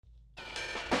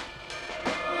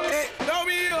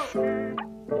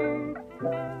I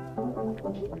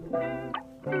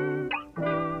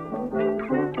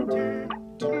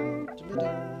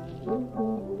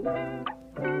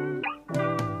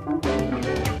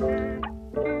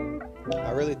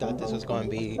really thought this was going to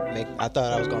be I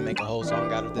thought I was going to make a whole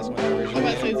song out of this one I'm about to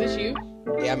say, originally. is this you?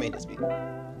 Yeah, I made this beat,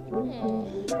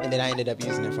 and then I ended up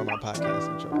using it for my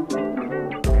podcast intro.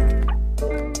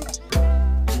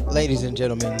 Ladies and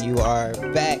gentlemen, you are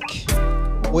back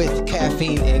with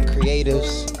Caffeine and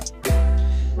Creatives.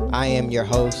 I am your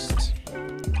host,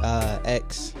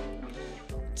 X.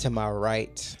 To my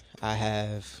right, I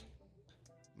have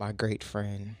my great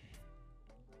friend,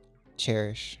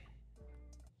 Cherish.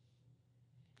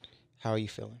 How are you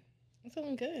feeling? I'm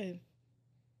feeling good.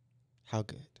 How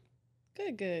good?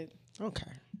 Good.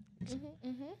 Okay.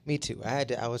 Me too.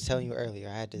 I was telling you earlier.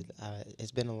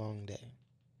 It's been a long day.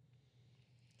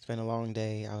 It's been a long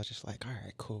day. I was just like, all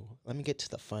right, cool. Let me get to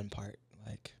the fun part.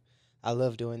 Like, I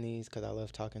love doing these because I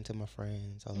love talking to my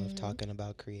friends. I love talking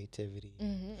about creativity,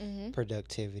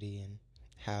 productivity, and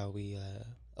how we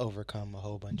overcome a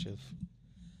whole bunch of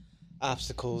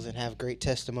obstacles and have great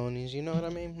testimonies. You know what I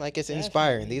mean? Like, it's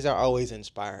inspiring. These are always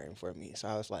inspiring for me. So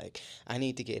I was like, I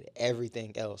need to get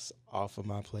everything else off of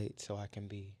my plate so I can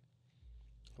be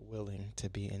willing to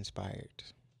be inspired.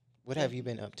 What have you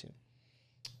been up to?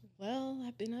 Well,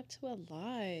 I've been up to a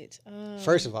lot.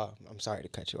 First of all, I'm sorry to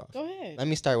cut you off. Go ahead. Let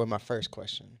me start with my first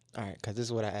question. All right, because this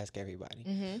is what I ask everybody.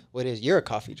 You're a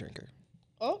coffee drinker.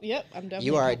 Oh, yep. I'm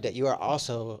definitely. You are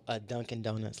also a Dunkin'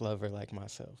 Donuts lover like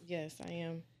myself. Yes, I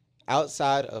am.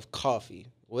 Outside of coffee,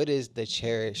 what is the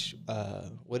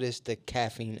what is the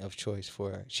caffeine of choice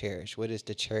for Cherish? What is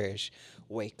the Cherish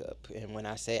wake up? And when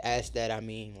I say ask that, I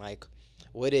mean like,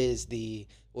 what is the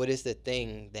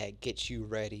thing that gets you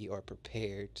ready or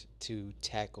prepared to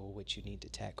tackle what you need to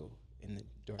tackle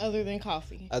Other than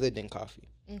coffee. Other than coffee.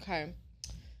 Okay.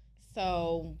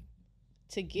 So,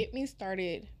 to get me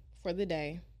started for the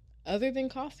day, other than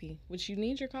coffee, which you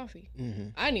need your coffee.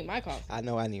 I need my coffee. I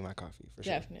know I need my coffee, for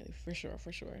sure. Definitely, for sure.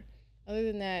 Other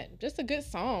than that, just a good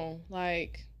song.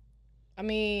 Like, I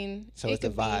mean... So it's the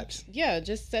vibes. Yeah,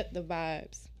 just set the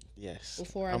vibes. Yes.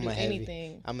 Before I do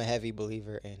anything. I'm a heavy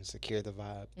believer in Secure the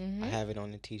Vibe. I have it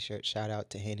on the t-shirt. Shout out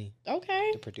to Henny.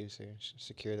 Okay. The producer.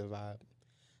 Secure the Vibe.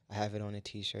 I have it on a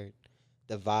t-shirt.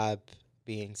 The vibe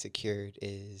being secured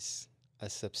is a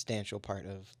substantial part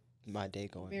of my day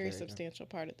going. Very substantial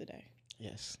part of the day.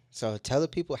 Yes. So tell the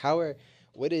people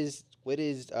what is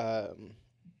because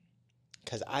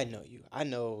I know you. I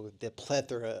know the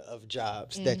plethora of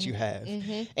jobs that you have.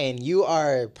 And you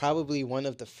are probably one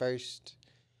of the first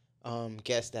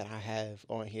guests that I have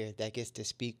on here that gets to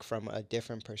speak from a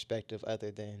different perspective other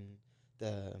than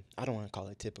I don't want to call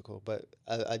it typical, but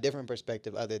a different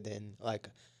perspective other than like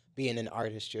being an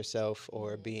artist yourself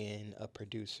or being a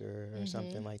producer or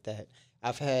something like that.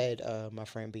 I've had my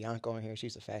friend Bianca on here.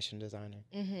 She's a fashion designer.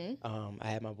 I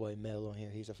had my boy Mel on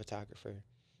here. He's a photographer.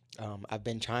 I've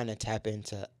been trying to tap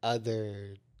into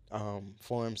other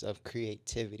forms of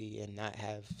creativity and not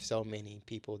have so many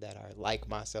people that are like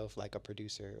myself, like a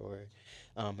producer or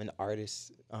an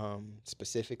artist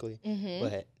specifically,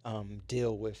 but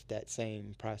deal with that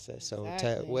same process. So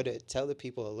tell the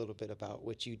people a little bit about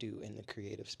what you do in the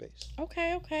creative space.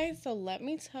 Okay. So let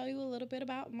me tell you a little bit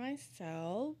about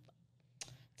myself.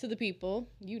 To the people,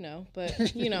 but,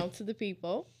 to the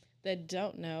people that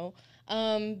don't know.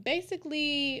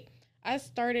 Basically, I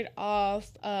started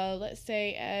off, let's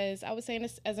say, as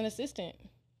an assistant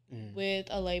with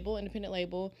a label, independent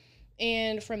label.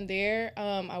 And from there,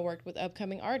 I worked with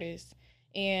upcoming artists.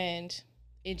 And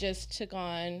it just took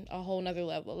on a whole nother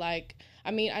level. Like,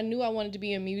 I knew I wanted to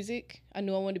be in music. I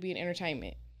knew I wanted to be in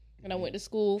entertainment. And I went to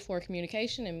school for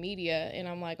communication and media. And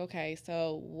I'm like, okay,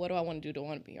 so what do I want to do? Do I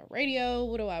want to be on radio?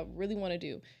 What do I really want to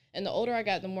do? And the older I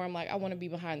got, the more I'm like, I want to be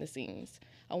behind the scenes.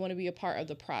 I want to be a part of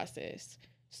the process.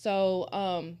 So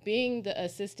being the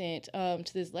assistant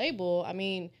to this label,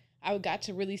 I got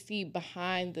to really see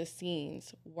behind the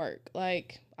scenes work.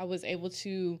 Like, I was able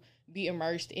to be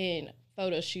immersed in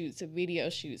photo shoots and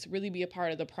video shoots, really be a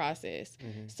part of the process.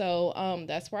 So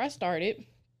that's where I started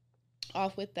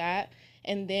off with that.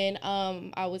 And then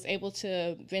I was able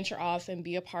to venture off and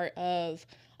be a part of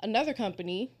another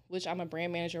company, which I'm a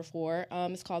brand manager for.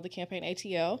 It's called the Campaign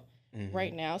ATL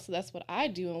right now. So that's what I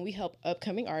do. And we help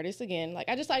upcoming artists. Again, like,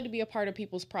 I just like to be a part of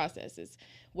people's processes,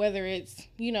 whether it's,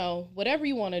 whatever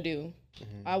you want to do.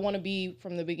 I want to be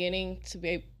from the beginning to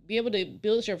be able to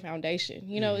build your foundation.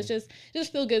 It's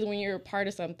just feel good when you're a part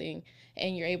of something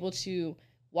and you're able to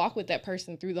walk with that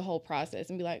person through the whole process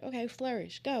and be like, okay,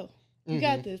 flourish, go. You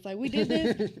got this. Like, we did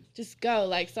this. Just go.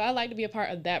 Like, so I like to be a part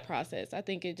of that process. I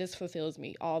think it just fulfills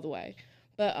me all the way.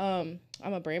 But I'm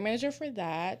a brand manager for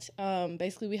that.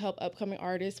 Basically, we help upcoming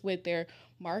artists with their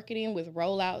marketing, with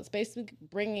rollouts, basically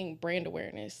bringing brand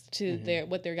awareness to their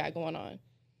what they got going on.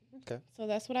 Okay. So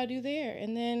that's what I do there.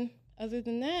 And then other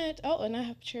than that, and I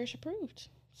have Cherish Approved.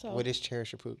 So what is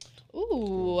Cherish Approved?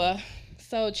 Ooh,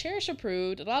 so Cherish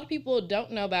Approved. A lot of people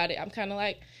don't know about it. I'm kind of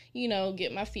like,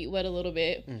 get my feet wet a little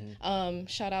bit.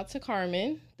 Shout out to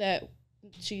Carmen that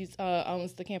she's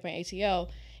owns the campaign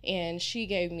ATL, and she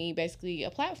gave me basically a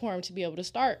platform to be able to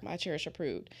start my Cherish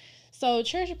Approved. So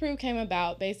Cherish Approved came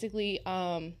about basically.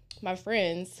 My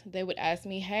friends, they would ask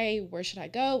me, hey, where should I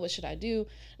go? What should I do?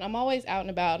 And I'm always out and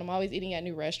about. I'm always eating at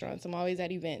new restaurants. I'm always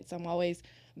at events. I'm always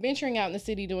venturing out in the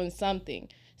city doing something.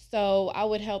 So I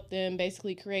would help them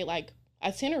basically create like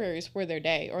itineraries for their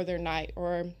day or their night,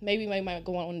 or maybe they might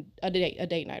go on a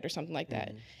date night or something like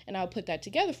that. And I would put that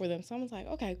together for them. So I was like,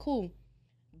 okay, cool.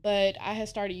 But I had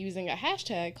started using a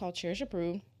hashtag called Cherish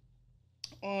Approved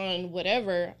on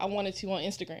whatever I wanted to on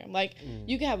Instagram. Like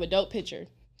you can have a dope picture.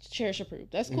 Cherish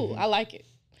Approved. That's cool. I like it.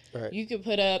 Right. You could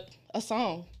put up a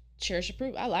song. Cherish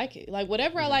Approved. I like it. Like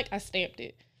whatever I like, I stamped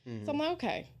it. So I'm like,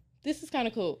 okay, this is kind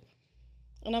of cool.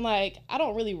 And I'm like, I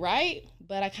don't really write,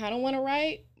 but I kind of want to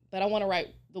write, but I want to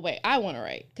write the way I want to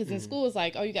write. Because in school, it's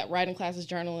like, oh, you got writing classes,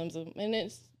 journalism,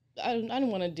 and I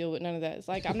didn't want to deal with none of that. It's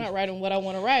like, I'm not writing what I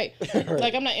want to write. Right.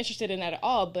 Like, I'm not interested in that at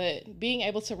all. But being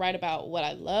able to write about what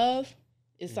I love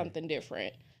is something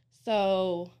different.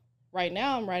 So right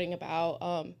now I'm writing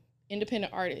about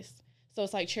independent artists. So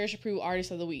it's like Cherish Approved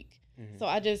Artist of the Week. So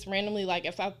I just randomly, like,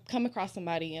 if I come across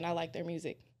somebody and I like their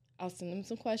music, I'll send them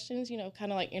some questions,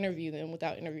 kind of like interview them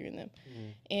without interviewing them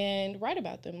and write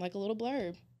about them, like a little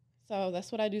blurb. So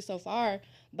that's what I do so far.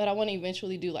 But I want to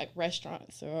eventually do like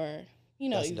restaurants or,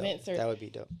 that's events. Dope. That would be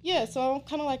dope. Yeah, so I'm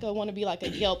kind of like I want to be like a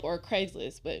Yelp or a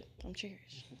Craigslist, but I'm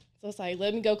Cherish. So it's like,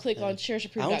 let me go click on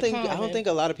CherishApproved.com. I don't think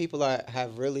a lot of people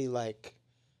have really like,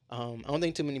 I don't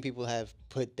think too many people have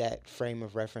put that frame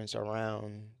of reference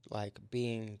around like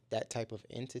being that type of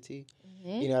entity.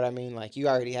 You know what I mean? Like you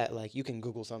already had, like you can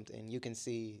Google something, you can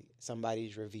see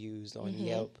somebody's reviews on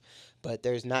Yelp, but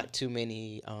there's not too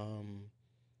many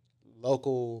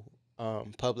local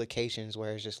publications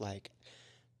where it's just like,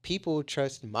 people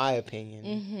trust my opinion.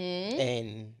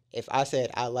 And if I said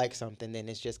I like something, then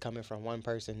it's just coming from one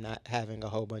person, not having a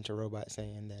whole bunch of robots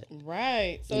saying that.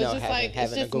 Right. So it's just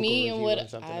it's just me and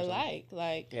what I like.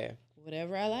 Like, yeah,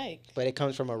 whatever I like. But it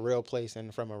comes from a real place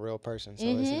and from a real person. So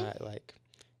it's not like,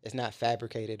 it's not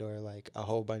fabricated or like a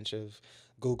whole bunch of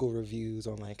Google reviews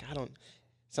on like,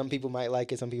 some people might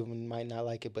like it, some people might not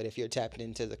like it. But if you're tapped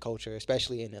into the culture,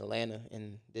 especially in Atlanta,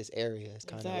 in this area, it's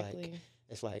kind of like,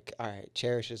 it's like, all right,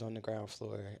 Cherish is on the ground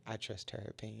floor. I trust her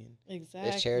opinion. Exactly.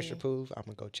 It's Cherish Approved. I'm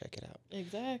going to go check it out.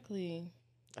 Exactly.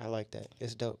 I like that.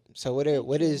 It's dope. So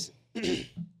what is,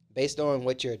 based on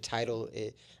what your title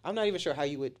is, I'm not even sure how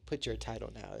you would put your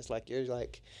title now. It's like, you're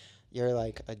like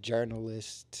a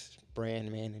journalist,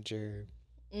 brand manager.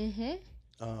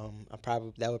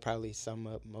 That would probably sum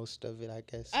up most of it, I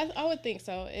guess. I would think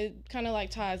so. It kind of like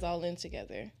ties all in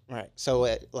together. Right. So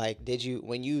did you,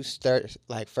 when you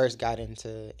first got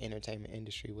into entertainment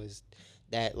industry, was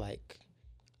that like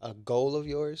a goal of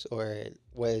yours, or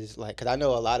was like, cause I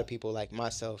know a lot of people like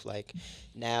myself, like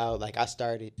now, like I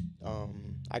started,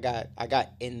 I got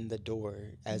in the door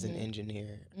as an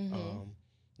engineer.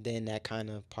 Then that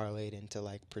kind of parlayed into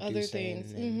like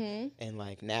producing and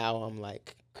like now I'm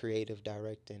like creative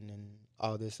directing and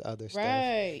all this other stuff.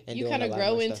 Right. You kind of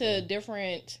grow into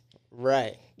different.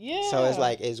 Right. Yeah. So it's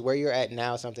like, is where you're at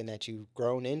now something that you've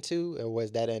grown into, or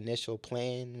was that an initial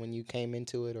plan when you came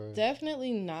into it? Or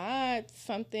definitely not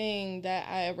something that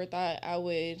I ever thought I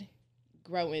would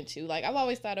grow into. Like I've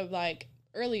always thought of like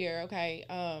earlier,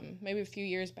 maybe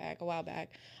a while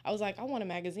back, I was like, I want a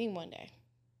magazine one day.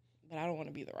 But I don't want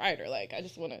to be the writer. Like, I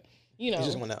just want to, You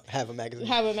just want to have a magazine.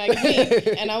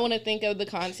 And I want to think of the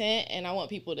content, and I want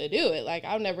people to do it. Like,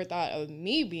 I've never thought of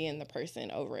me being the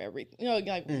person over everything.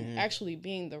 Actually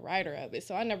being the writer of it.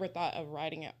 So I never thought of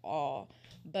writing at all.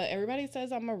 But everybody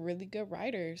says I'm a really good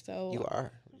writer. So you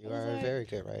are. You are a very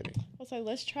good writer. I was like,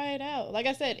 let's try it out. Like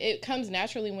I said, it comes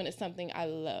naturally when it's something I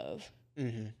love.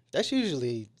 That's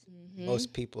usually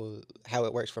most people, how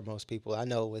it works for most people. I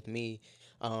know with me,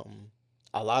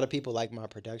 a lot of people like my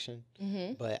production,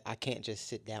 but I can't just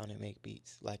sit down and make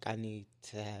beats. Like I need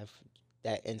to have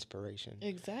that inspiration.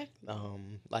 Exactly.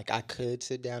 Like I could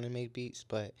sit down and make beats,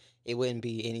 but it wouldn't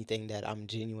be anything that I'm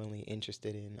genuinely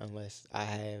interested in unless I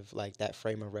have like that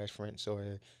frame of reference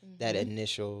or that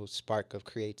initial spark of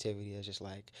creativity. It's just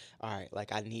like, all right,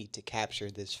 like I need to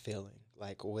capture this feeling.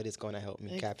 Like what is going to help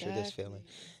me capture this feeling?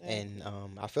 And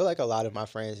I feel like a lot of my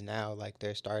friends now, like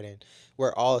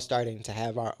we're all starting to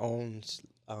have our own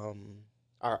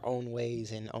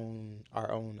ways and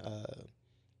our own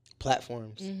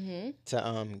platforms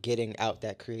to getting out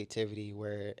that creativity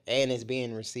and it's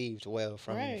being received well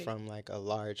from like a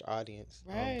large audience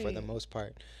for the most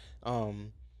part.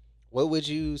 What would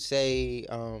you say?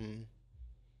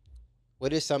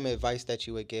 What is some advice that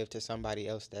you would give to somebody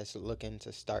else that's looking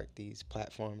to start these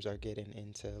platforms or getting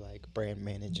into like brand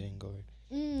managing or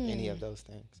any of those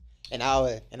things? And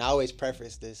I always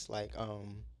preface this like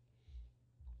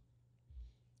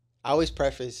I always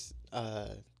preface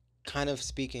kind of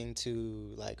speaking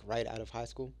to like right out of high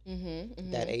school,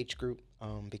 that age group,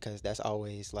 because that's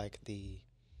always like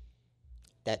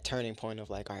that turning point of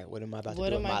like, all right, what am I about to do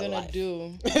with my life? What am I gonna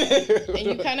do? And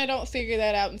you kind of don't figure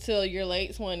that out until your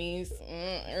late 20s,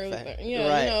 you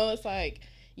know, it's like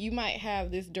you might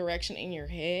have this direction in your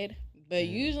head, but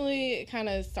usually it kind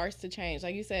of starts to change.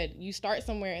 Like you said, you start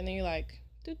somewhere and then you're like,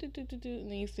 and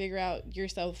then you figure out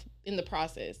yourself in the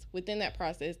process. Within that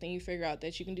process, then you figure out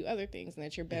that you can do other things and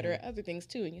that you're better at other things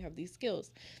too, and you have these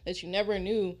skills that you never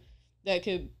knew that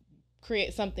could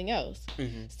create something else.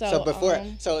 So before,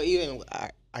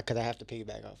 because I have to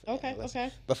piggyback off of that.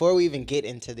 Okay. Before we even get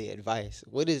into the advice,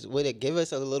 would it give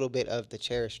us a little bit of the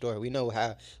cherished story? We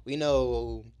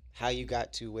know how you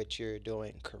got to what you're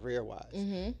doing career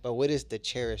wise, but what is the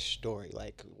cherished story?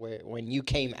 Like when you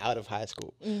came out of high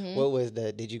school, what was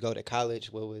did you go to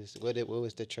college? What was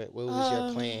the trip? What was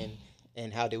your plan,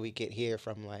 and how did we get here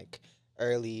from like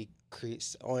early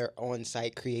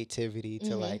on-site creativity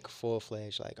to like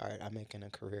full-fledged like, all right, I'm making a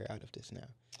career out of this now?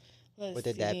 What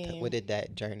did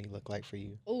that journey look like for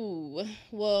you? Ooh,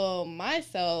 well,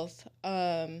 myself,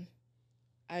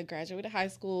 I graduated high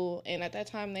school, and at that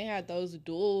time they had those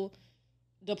dual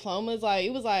diplomas. Like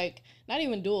it was like not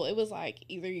even dual. It was like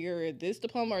either you're this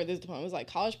diploma or this diploma. It was like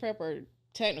college prep or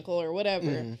technical or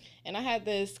whatever. And I had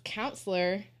this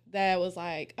counselor that was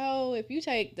like, oh, if you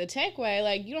take the tech way,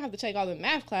 like you don't have to take all the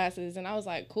math classes. And I was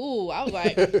like, cool. I was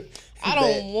like, I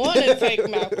don't want to take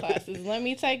math classes. Let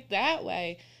me take that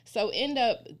way. So end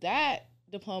up that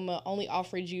diploma only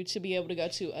offered you to be able to go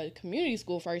to a community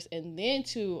school first and then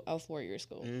to a 4-year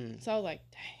school. So I was like,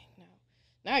 dang, no.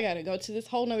 Now I got to go to this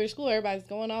whole nother school. Everybody's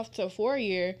going off to a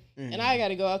 4-year, and I got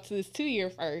to go up to this 2-year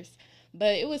first.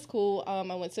 But it was cool. I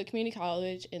went to community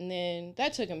college, and then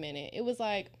that took a minute. It was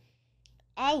like,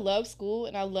 I love school,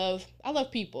 and I love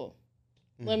people.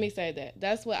 Let me say that.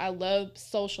 That's what I love,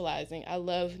 socializing. I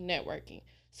love networking.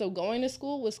 So going to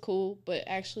school was cool, but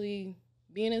actually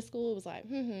being in school was like,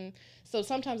 So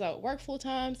sometimes I would work full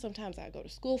time. Sometimes I would go to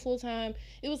school full time.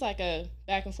 It was like a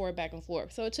back and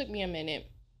forth. So it took me a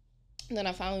minute. And then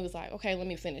I finally was like, okay, let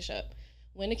me finish up.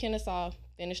 Went to Kennesaw,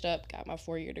 finished up, got my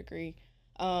 4-year degree.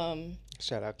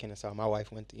 Shout out Kennesaw. My wife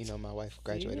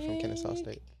graduated from Kennesaw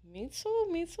State. Me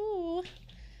too.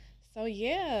 So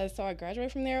yeah, I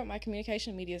graduated from there with my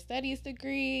communication media studies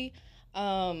degree.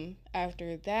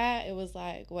 After that, it was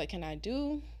like, what can I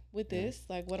do with this?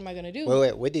 Like, what am I going to do?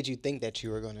 Wait, what did you think that you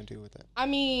were going to do with it? I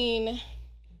mean,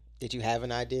 did you have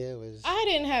an idea? I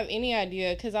didn't have any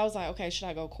idea because I was like, okay, should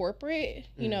I go corporate?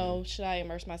 You know, should I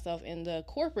immerse myself in the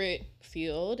corporate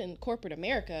field and corporate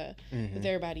America with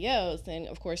everybody else? And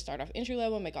of course, start off entry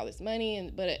level, make all this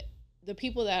money. But the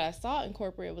people that I saw in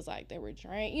corporate was like, they were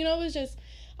drained. You know, it was just,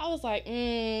 I was like,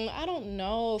 I don't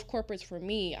know if corporate's for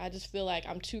me. I just feel like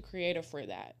I'm too creative for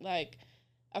that. Like,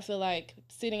 I feel like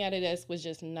sitting at a desk was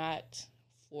just not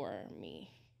for me.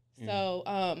 So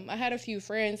I had a few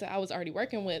friends that I was already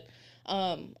working with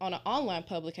on an online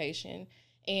publication.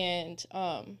 And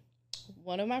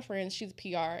one of my friends, she's a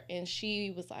PR, and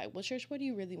she was like, well, Trish, what do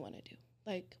you really want to do?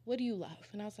 Like, what do you love?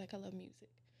 And I was like, I love music.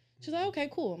 She's like, okay,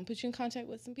 cool. I'm going to put you in contact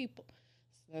with some people.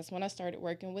 So that's when I started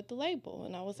working with the label.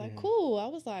 And I was like, cool. I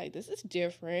was like, this is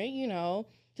different, you know,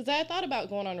 because I had thought about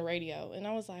going on the radio. And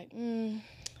I was like,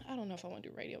 I don't know if I want to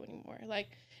do radio anymore. Like,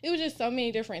 it was just so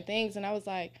many different things. And I was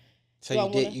like,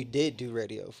 so you did do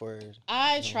radio for...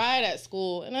 I tried at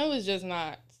school, and it was just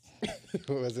not...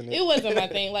 Wasn't it? It wasn't my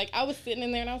thing. Like, I was sitting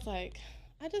in there, and I was like,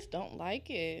 I just don't like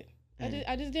it.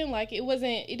 I just didn't like it.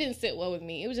 It didn't sit well with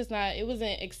me. It was just not... It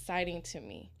wasn't exciting to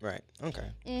me. Right. Okay.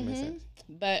 Makes sense.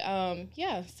 But,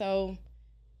 yeah, so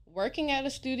working at a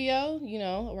studio, you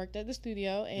know, I worked at the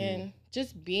studio, and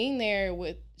just being there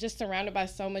with just surrounded by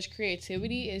so much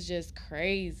creativity is just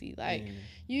crazy. Like,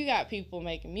 you got people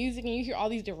making music and you hear all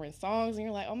these different songs and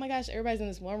you're like, oh my gosh, everybody's in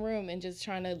this one room and just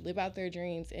trying to live out their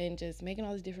dreams and just making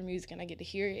all this different music, and I get to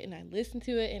hear it and I listen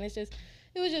to it, and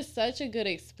it was just such a good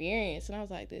experience. And I was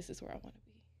like, this is where I want to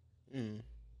be.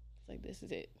 It's like, this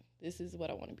is it. This is what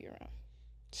I want to be around.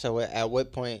 So at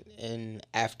what point, and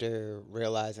after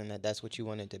realizing that that's what you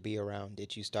wanted to be around,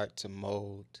 did you start to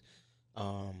mold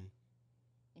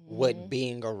what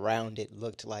being around it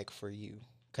looked like for you?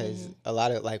 Because a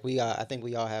lot of, like, I think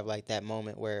we all have like that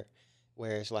moment where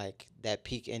it's like that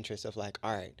peak interest of like,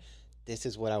 all right, this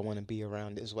is what I want to be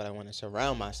around. This is what I want to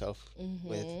surround myself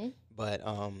with. But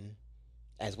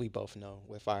as we both know,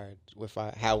 with our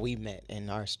how we met in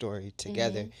our story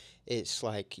together, it's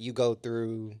like you go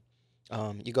through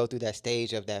that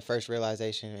stage of that first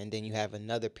realization, and then you have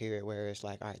another period where it's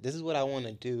like, all right, this is what I want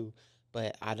to do,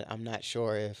 but I'm not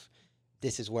sure if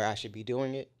this is where I should be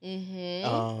doing it.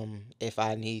 If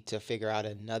I need to figure out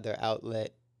another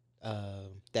outlet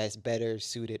that's better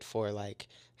suited for like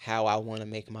how I want to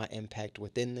make my impact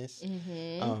within this,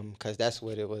 because that's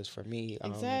what it was for me.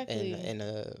 Exactly.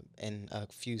 In a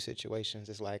few situations,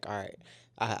 it's like, all right,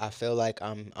 I feel like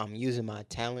I'm using my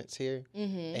talents here,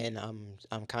 and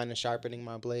I'm kind of sharpening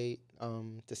my blade,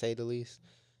 to say the least.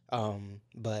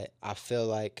 But I feel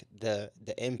like the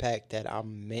impact that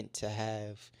I'm meant to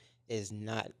have is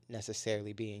not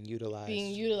necessarily being utilized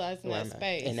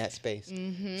in that space.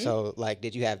 So, like,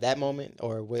 did you have that moment,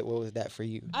 or what was that for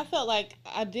you? I felt like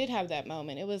I did have that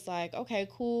moment. It was like, okay,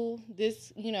 cool.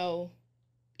 This, you know,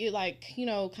 it like, you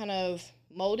know, kind of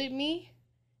molded me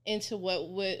into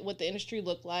what the industry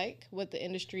looked like, what the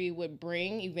industry would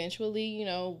bring eventually, you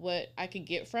know, what I could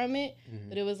get from it.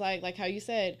 But it was like how you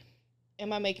said,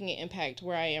 am I making an impact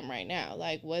where I am right now?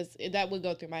 Like, that would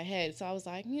go through my head. So I was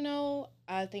like, you know,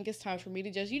 I think it's time for me to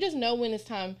you just know when it's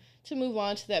time to move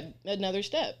on to that another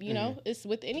step, you know, it's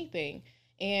with anything.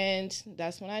 And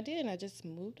that's when I did. And I just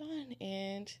moved on,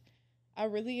 and I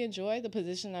really enjoy the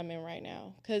position I'm in right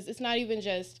now. Cause it's not even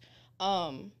just,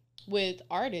 with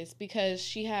artists, because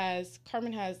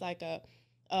Carmen has like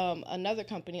another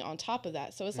company on top of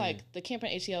that. So it's like the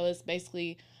Camping ATL is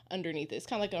basically underneath it. It's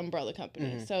kind of like an umbrella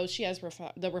company. So she has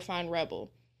the Refined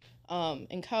Rebel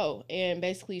and Co. And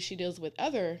basically she deals with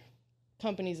other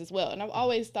companies as well. And I've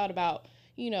always thought about,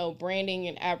 you know, branding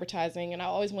and advertising. And I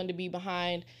always wanted to be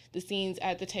behind the scenes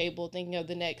at the table, thinking of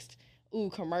the next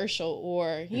commercial,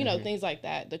 or, you know, things like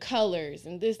that, the colors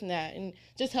and this and that, and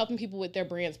just helping people with their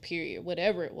brands, period,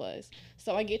 whatever it was.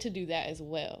 So I get to do that as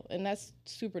well. And that's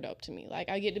super dope to me. Like,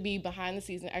 I get to be behind the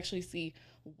scenes and actually see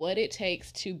what it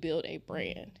takes to build a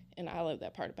brand. And I love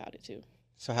that part about it too.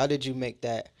 So how did you make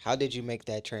that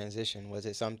transition? Was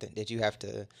it something, did you have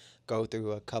to go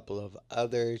through a couple of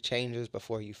other changes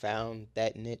before you found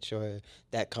that niche or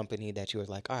that company that you was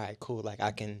like, all right, cool, like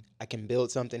I can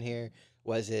build something here?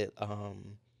 Was it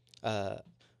a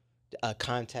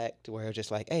contact where it's just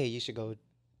like, hey, you should go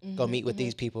meet with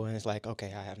these people, and it's like,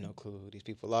 okay, I have no clue who these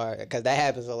people are, because that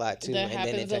happens a lot too. And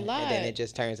then it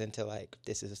just turns into like,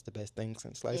 this is the best thing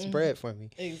since sliced bread for me.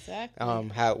 Exactly.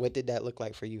 What did that look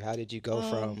like for you? How did you go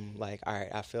from like, all right,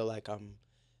 I feel like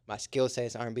my skill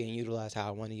sets aren't being utilized how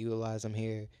I want to utilize them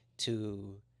here,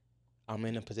 to I'm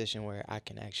in a position where I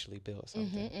can actually build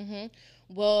something?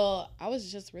 Well, I was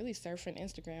just really surfing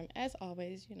Instagram, as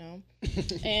always, you know.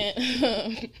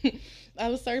 And I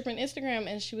was surfing Instagram,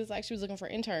 and she was looking for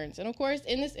interns. And of course,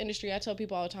 in this industry, I tell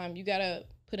people all the time, you gotta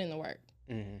put in the work.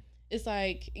 It's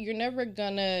like, you're never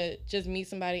gonna just meet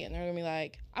somebody and they're gonna be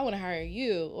like, I want to hire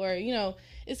you, or, you know,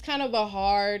 it's kind of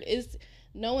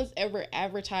no one's ever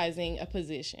advertising a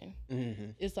position.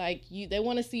 It's like, they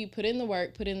want to see you put in the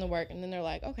work, and then they're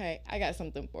like, okay, I got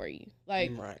something for you.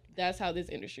 Like, that's how this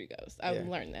industry goes. I've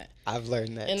learned that. I've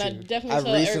learned that, and too. I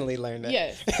definitely I've recently learned that.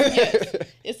 Yes.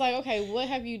 It's like, okay, what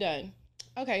have you done?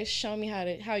 Okay, show me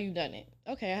how you done it.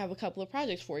 Okay, I have a couple of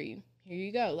projects for you. Here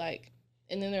you go. Like,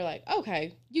 and then they're like,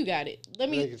 okay, you got it.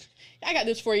 I got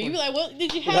this for you. You be like, well,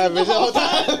 did you have it the whole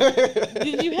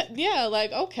time? Yeah,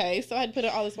 like, okay. So I had to put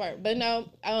in all this work. But no,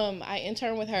 I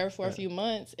interned with her for a few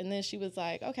months, and then she was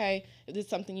like, okay, if this is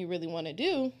something you really want to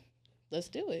do, let's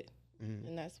do it.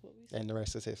 And that's what we said. And the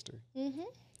rest is history.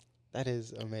 That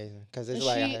is amazing. Because it's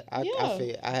like, I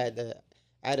feel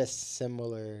I had a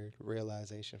similar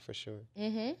realization for sure.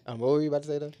 What were you about to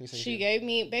say though? She gave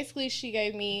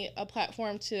me a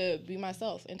platform to be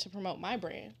myself and to promote my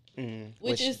brand,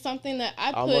 which is something that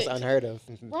I almost unheard of.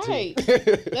 Right.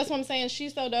 That's what I'm saying.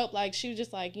 She's so dope. Like, she was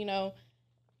just like, you know,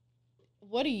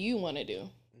 what do you want to do?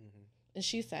 And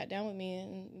she sat down with me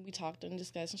and we talked and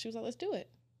discussed, and she was like, let's do it.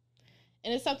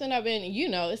 And it's something I've been,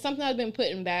 it's something I've been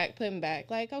putting back.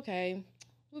 Like, okay,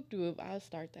 whoop-de-whoop, I'll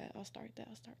start that.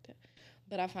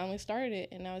 But I finally started it,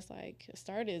 and now it's like, it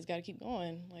started, it's got to keep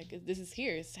going. Like, this is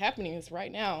here. It's happening. It's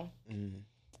right now.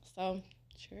 So,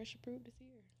 Cherish Approved is here.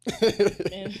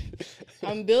 And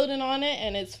I'm building on it,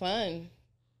 and it's fun.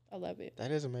 I love it. That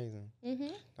is amazing.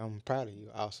 I'm proud of you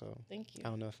also. Thank you. I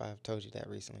don't know if I've told you that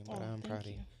recently, but I'm proud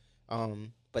of you.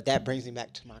 But that brings me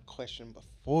back to my question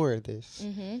before this.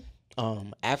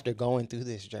 After going through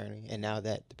this journey, and now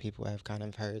that the people have kind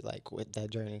of heard like what that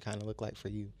journey kind of looked like for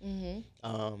you,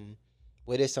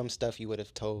 what is some stuff you would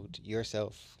have told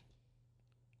yourself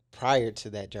prior to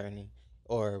that journey,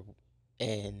 or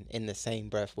in the same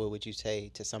breath, what would you say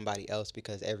to somebody else?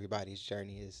 Because everybody's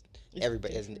journey is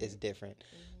different.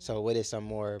 So what is some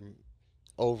more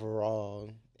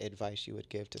overall advice you would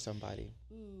give to somebody?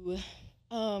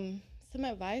 Some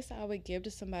advice I would give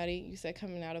to somebody, you said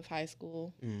coming out of high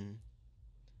school.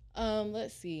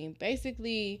 Let's see.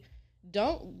 Basically,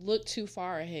 don't look too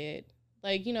far ahead.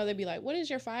 Like, they'd be like, what is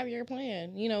your 5-year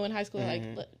plan? In high school, like,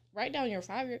 write down your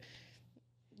 5-year.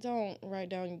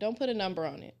 Don't put a number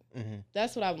on it.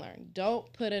 That's what I've learned.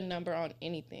 Don't put a number on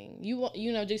anything.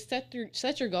 Just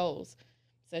set your goals.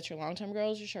 Set your long-term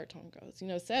goals, your short-term goals.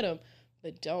 Set them.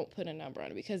 But don't put a number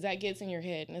on it, because that gets in your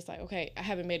head and it's like, okay, I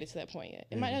haven't made it to that point yet.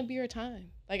 It might not be your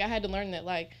time. Like, I had to learn that,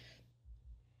 like,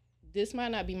 this might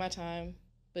not be my time,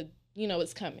 but,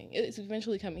 it's coming. It's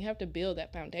eventually coming. You have to build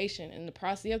that foundation and the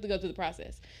process. You have to go through the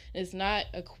process. And it's not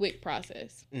a quick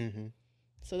process.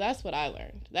 So that's what I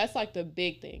learned. That's, like, the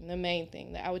big thing, the main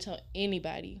thing that I would tell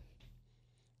anybody.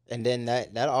 And then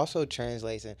that also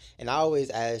translates in, and I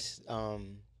always ask,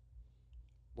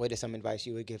 what is some advice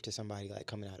you would give to somebody like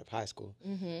coming out of high school?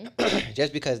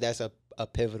 Just because that's a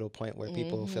pivotal point where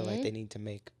people feel like they need to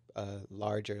make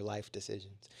larger life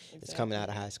decisions. Exactly. It's coming out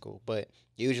of high school. But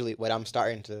usually what I'm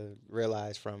starting to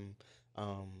realize from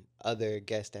other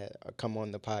guests that come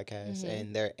on the podcast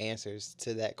and their answers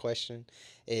to that question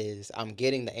is I'm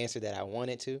getting the answer that I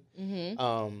wanted to,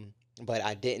 but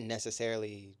I didn't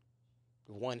necessarily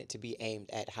want it to be aimed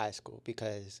at high school,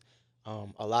 because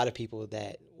a lot of people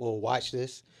that will watch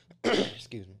this,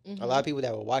 excuse me, a lot of people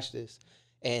that will watch this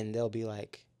and they'll be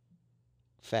like,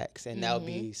 facts. And that'll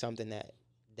be something that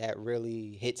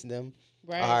really hits them.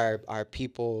 Right. Are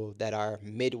people that are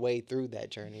midway through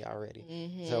that journey already.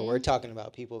 So we're talking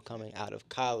about people coming out of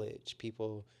college,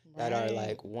 people that are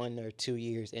like 1 or 2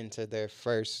 years into their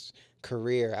first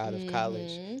career out of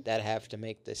college, that have to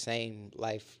make the same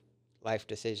life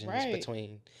decisions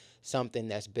between something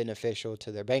that's beneficial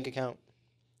to their bank account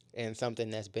and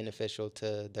something that's beneficial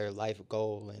to their life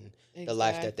goal and the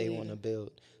life that they want to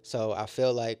build. So I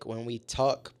feel like when we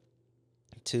talk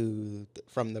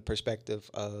from the perspective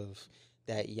of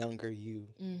that younger you,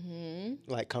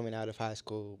 like coming out of high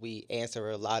school, we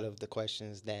answer a lot of the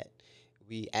questions that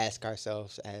we ask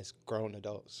ourselves as grown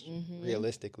adults.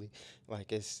 Realistically,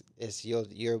 like it's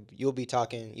you'll be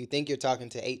talking, you think you're talking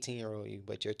to 18-year-old you,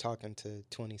 but you're talking to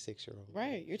 26-year-old.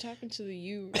 Right, you're talking to the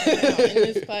you right now in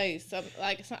this place. So,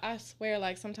 I swear,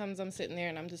 like sometimes I'm sitting there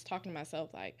and I'm just talking to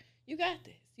myself, like, you got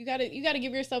this. You gotta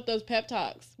give yourself those pep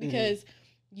talks, because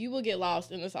you will get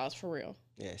lost in the sauce for real.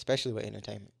 Yeah, especially with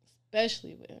entertainment.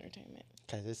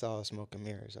 Because it's all smoke and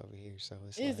mirrors over here, so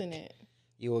it's isn't it?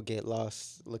 You will get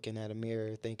lost looking at a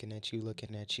mirror, thinking that you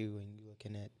looking at you, and you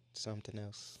looking at something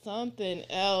else. Something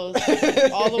else,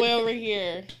 all the way over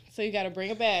here. So you got to bring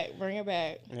it back.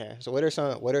 Yeah. So what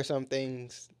are some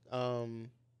things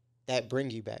that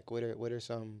bring you back? What are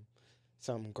some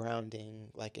grounding?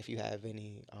 Like if you have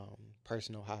any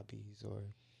personal hobbies or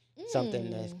something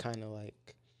that's kind of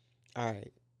like, all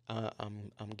right,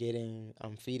 I'm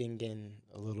feeding in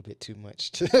a little bit too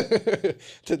much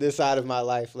to this side of my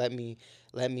life. Let me.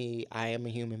 I am a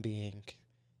human being.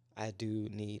 I do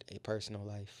need a personal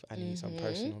life. I need some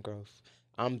personal growth.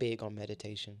 I'm big on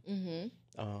meditation.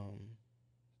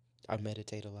 I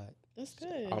meditate a lot. That's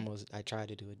good. I try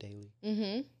to do it daily.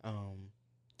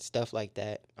 Stuff like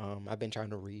that. I've been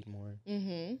trying to read more.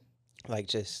 Like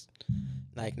just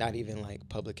like not even like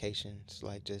publications,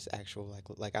 like just actual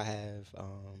like I have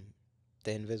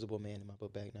The Invisible Man in my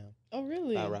book bag now. Oh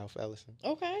really? By Ralph Ellison.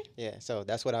 Okay. Yeah, so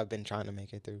that's what I've been trying to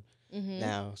make it through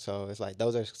now. So it's like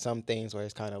those are some things where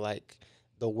it's kind of like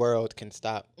the world can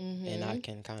stop and I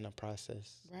can kind of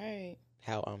process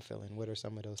how I'm feeling. What are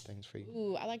some of those things for you?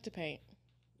 Ooh, I like to paint.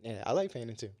 Yeah, I like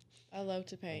painting too. I love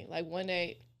to paint. Like one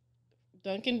day,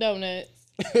 Dunkin' Donuts.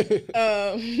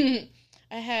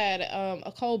 I had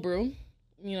a cold brew.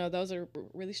 Those are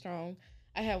really strong.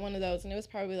 I had one of those, and it was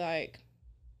probably like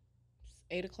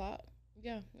 8 o'clock.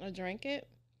 Yeah, I drank it,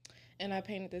 and I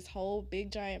painted this whole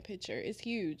big giant picture. It's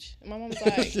huge. And my mom was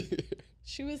like,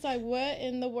 she was like, "What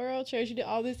in the world, Church? You did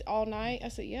all this all night?" I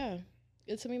said, "Yeah."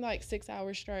 It took me like 6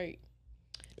 hours straight.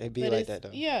 It be But like it's that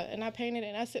though. yeah, and I painted it,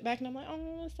 and I sit back and I'm like,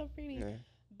 "Oh, it's so pretty." Yeah.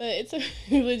 But it's a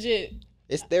legit.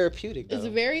 It's therapeutic though. It's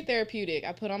very therapeutic.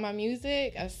 I put on my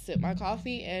music, I sip my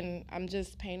coffee, and I'm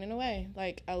just painting away.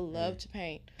 Like I love to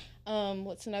paint.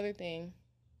 What's another thing?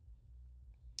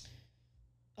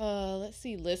 Let's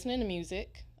see, listening to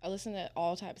music. I listen to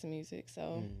all types of music,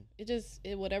 so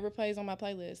it whatever plays on my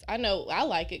playlist. I know I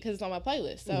like it because it's on my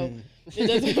playlist, so it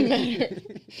doesn't matter.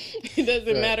 It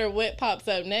doesn't matter what pops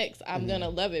up next. I'm gonna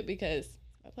love it because it's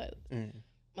my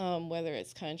playlist. Whether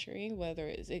it's country,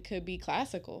 it could be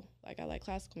classical. Like I like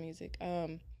classical music.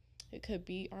 It could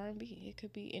be R&B. It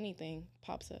could be anything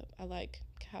pops up. I like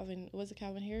Calvin. Was it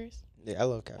Calvin Harris? Yeah, I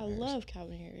love Calvin Harris. I love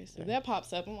Calvin Harris. If that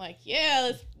pops up, I'm like,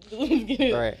 yeah, let's get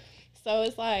it. Right. So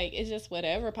it's like it's just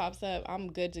whatever pops up,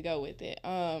 I'm good to go with it.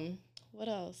 What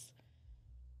else?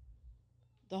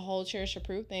 The whole Cherish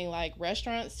Approved thing, like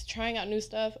restaurants, trying out new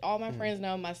stuff. All my friends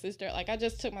know. My sister, like I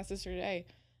just took my sister today,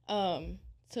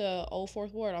 to Old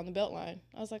Fourth Ward on the Beltline.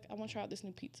 I was like, I want to try out this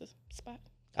new pizza spot.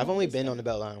 I've only been on the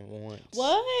Beltline once.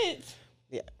 What?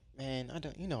 Yeah, man, I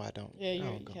don't. You know I don't. Yeah,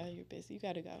 you're busy. You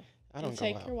gotta go. I don't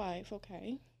take go your wife,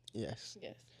 okay? Yes.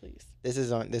 Yes, please.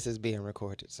 This is being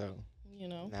recorded, so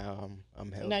now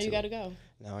I'm held. Now you gotta it. go.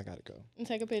 Now I gotta go And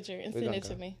take a picture and send it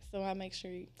to me, so I make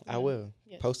sure you. I will.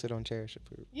 Yes. Post it on Cherish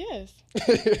Approved. Yes.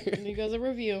 And here goes a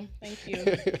review. Thank you.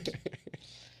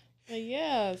 But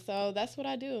yeah, so that's what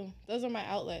I do. Those are my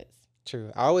outlets.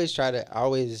 True. I always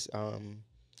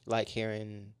like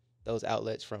hearing those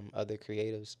outlets from other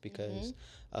creatives because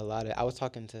I was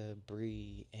talking to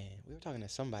Bree and we were talking to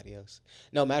somebody else.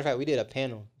 No, matter of fact, we did a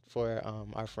panel for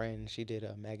our friend. She did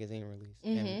a magazine release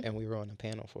and we were on a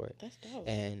panel for it. That's dope.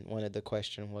 And one of the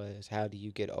questions was, how do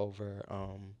you get over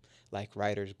like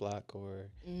writer's block or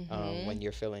when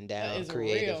you're feeling down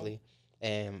creatively? Real.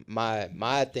 And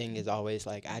my thing is always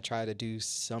like I try to do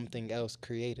something else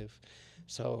creative.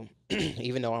 So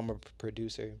even though I'm a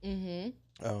producer,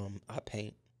 I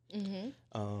paint,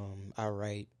 I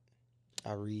write,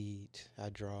 I read, I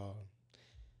draw.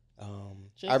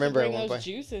 I remember at one point,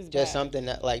 just something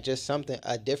that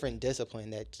a different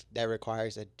discipline that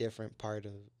requires a different part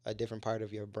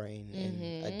of your brain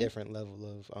and a different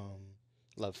level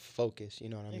of focus. You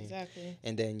know what I mean? Exactly.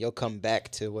 And then you'll come back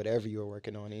to whatever you were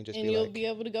working on and you'll be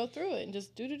able to go through it and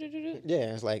just do.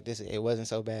 Yeah, it's like this. It wasn't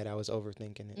so bad. I was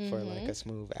overthinking it for like a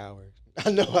smooth hour. I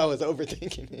know I was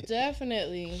overthinking it.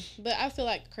 Definitely, but I feel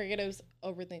like creatives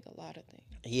overthink a lot of things.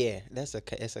 Yeah, it's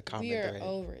a common thread. We are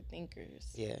overthinkers.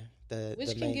 Yeah,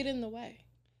 which can get in the way.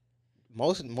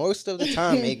 Most of the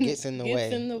time it gets in the way.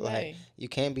 Gets in the way. Like, you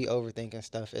can't be overthinking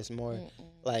stuff. It's more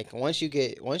like once you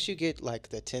get like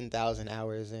the 10,000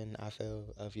 hours in, I feel,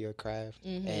 of your craft,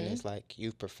 and it's like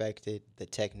you've perfected the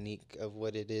technique of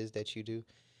what it is that you do,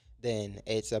 then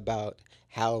it's about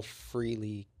how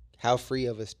free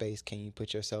of a space can you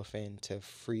put yourself in to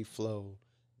free flow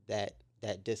that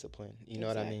discipline. You know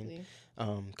what I mean?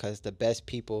 Because the best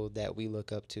people that we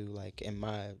look up to, like in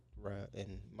my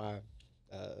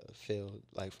field,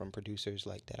 like from producers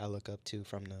like that I look up to,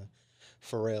 from the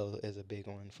Pharrell is a big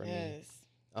one for me.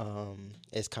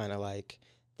 It's kind of like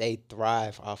they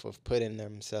thrive off of putting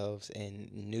themselves in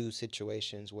new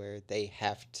situations where they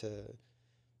have to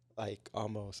like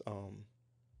almost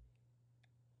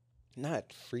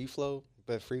not free flow,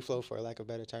 but free flow for lack of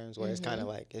better terms, where it's kind of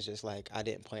like it's just like I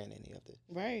didn't plan any of this.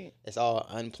 Right. It's all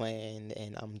unplanned,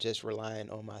 and I'm just relying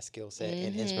on my skill set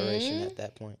and inspiration at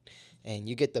that point. And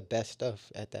you get the best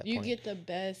stuff at that point. You get the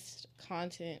best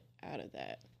content out of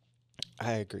that.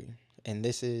 I agree. And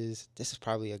this is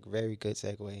probably a very good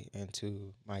segue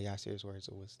into my Yasir's words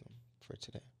of wisdom for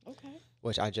today. Okay.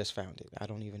 Which I just found it. I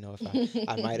don't even know if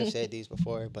I might have said these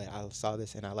before, but I saw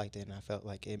this and I liked it and I felt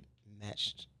like it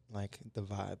matched like the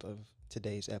vibe of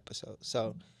today's episode.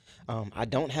 So I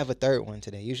don't have a third one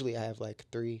today. Usually I have like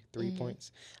three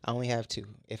points. I only have two.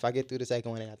 If I get through the second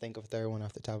one and I think of a third one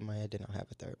off the top of my head, then I'll have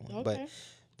a third one. Okay. But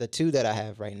the two that I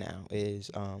have right now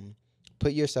is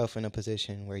put yourself in a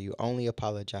position where you only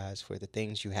apologize for the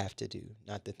things you have to do,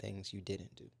 not the things you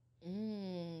didn't do.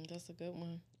 That's a good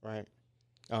one. Right.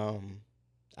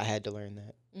 I had to learn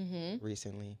that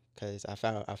recently because I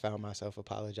found myself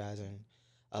apologizing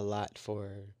a lot for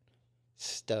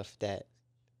stuff that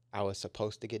I was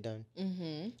supposed to get done,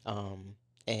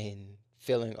 and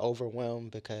feeling overwhelmed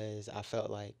because I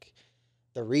felt like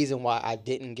the reason why I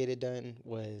didn't get it done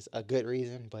was a good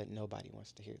reason, but nobody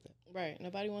wants to hear that. Right.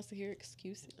 Nobody wants to hear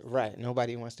excuses. Right.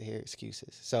 Nobody wants to hear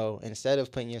excuses. So instead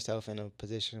of putting yourself in a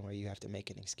position where you have to make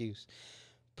an excuse,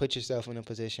 put yourself in a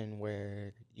position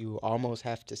where you almost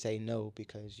have to say no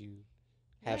because you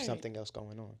have Right. something else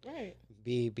going on. Right.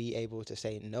 Be able to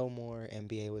say no more and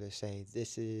be able to say,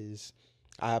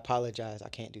 I apologize, I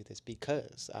can't do this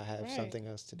because I have Right. something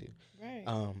else to do. Right.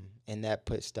 And that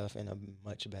puts stuff in a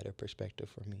much better perspective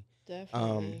for me.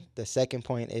 Definitely. The second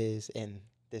point is, and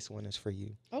this one is for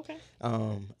you. Okay.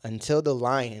 Until the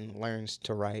lion learns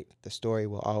to write, the story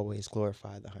will always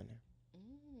glorify the hunter.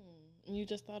 And you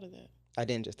just thought of that. I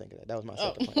didn't just think of that. That was my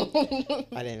Oh. second point.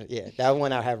 I didn't. Yeah, that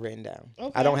one I have written down.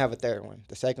 Okay. I don't have a third one.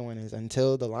 The second one is,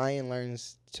 until the lion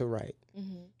learns to write,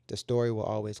 Mm-hmm. the story will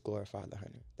always glorify the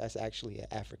hunter. That's actually an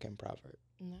African proverb.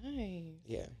 Nice.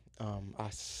 Yeah. I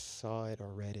saw it or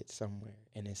read it somewhere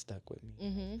and it stuck with me.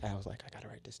 Mm-hmm. I was like, I gotta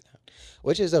write this down,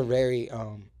 which is a very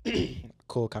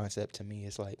cool concept to me.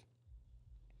 It's like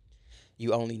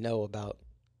you only know about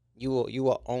you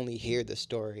will only hear the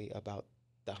story about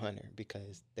the hunter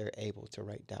because they're able to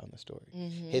write down the story.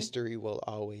 Mm-hmm. History will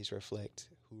always reflect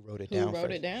who wrote it Who down. wrote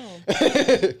first. it down?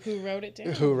 Who wrote it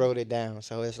down? Who wrote it down?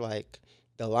 So it's like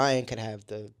the lion could have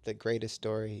the greatest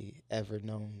story ever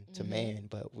known to man,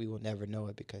 but we will never know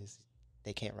it because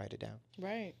they can't write it down.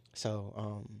 Right.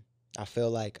 So I feel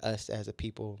like us as a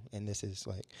people, and this is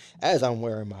like as I'm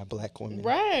wearing my Black women,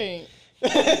 Right.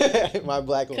 my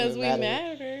Black women Because we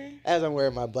matter. as I'm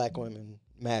wearing my Black women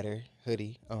matter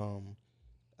hoodie.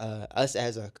 Us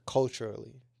as a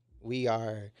culturally, we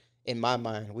are, in my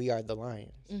mind, we are the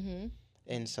lions. Mm-hmm.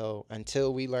 And so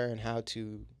until we learn how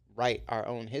to write our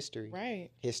own history, Right.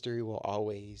 history will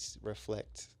always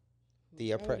reflect the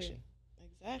Who wrote oppression. it.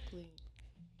 Exactly.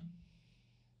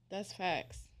 That's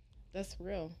facts. That's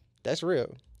real. That's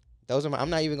real. Those are I'm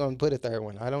not even going to put a third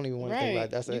one. I don't even want to think Right.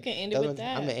 about it. You can end it with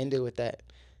that. I'm going to end it with that.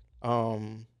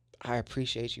 I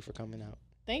appreciate you for coming out.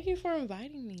 Thank you for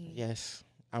inviting me. Yes.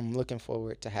 I'm looking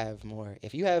forward to have more.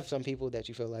 If you have some people that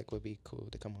you feel like would be cool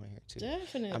to come on here too.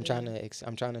 Definitely. I'm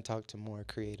trying to talk to more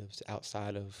creatives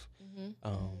outside of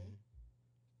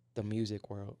the music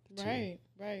world too. Right.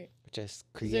 Right. Just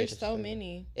 'Cause creative. there's so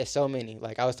many. It's so many.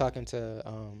 Like I was talking to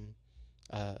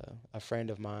a friend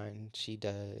of mine. She's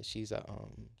a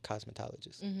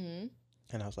cosmetologist. Mm-hmm.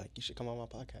 And I was like, you should come on my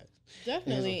podcast.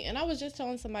 Definitely. And I was just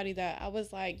telling somebody that I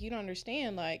was like, you don't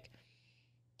understand, like,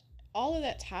 all of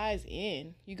that ties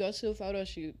in. You go to a photo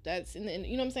shoot, that's in the,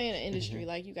 you know what I'm saying, the industry.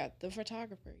 Like, you got the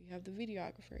photographer, you have the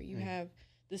videographer, you have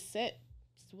the set,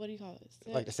 what do you call it?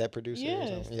 Like the set producer or Yes,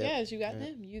 something. Yeah. yes, you got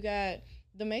them. You got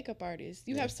the makeup artist.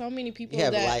 You have so many people You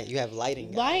have that you have lighting.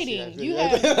 guys. lighting. You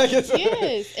have have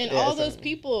yes, and Yeah, all so- those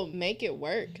people make it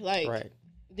work. Like, right.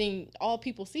 then all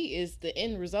people see is the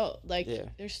end result. Like, Yeah.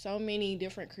 there's so many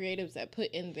different creatives that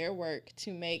put in their work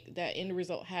to make that end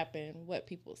result happen, what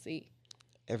people see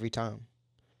Every time.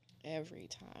 every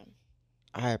time.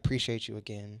 I appreciate you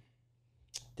again.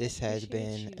 This has Appreciate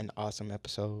been you. an awesome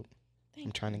episode. Thank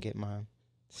I'm trying to get my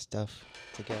stuff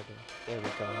together. There we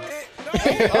go.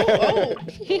 Oh.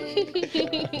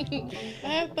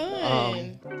 Have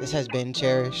fun. This has been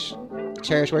Cherish.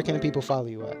 Cherish, where can the people follow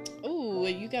you at? Ooh,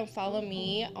 you can follow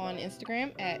me on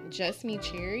Instagram at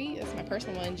JustMeCherry. That's my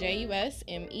personal one,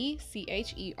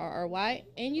 JusMeCherry.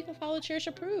 And you can follow Cherish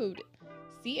Approved,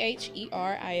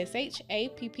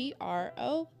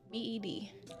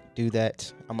 CHERISHAPPROBED. Do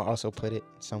that. I'm gonna also put it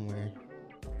somewhere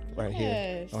right here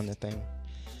Yes. on the thing.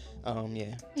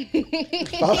 Yeah.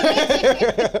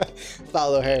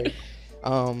 Follow her.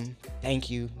 Thank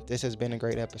you. This has been a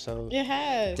great episode. It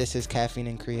has. This is Caffeine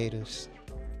and Creatives.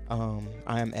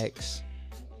 I am X.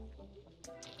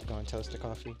 Going to toast the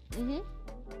coffee.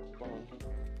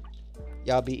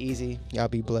 Y'all be easy. Y'all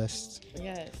be blessed.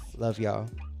 Yes. Love y'all.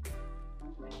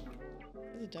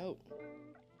 This is dope.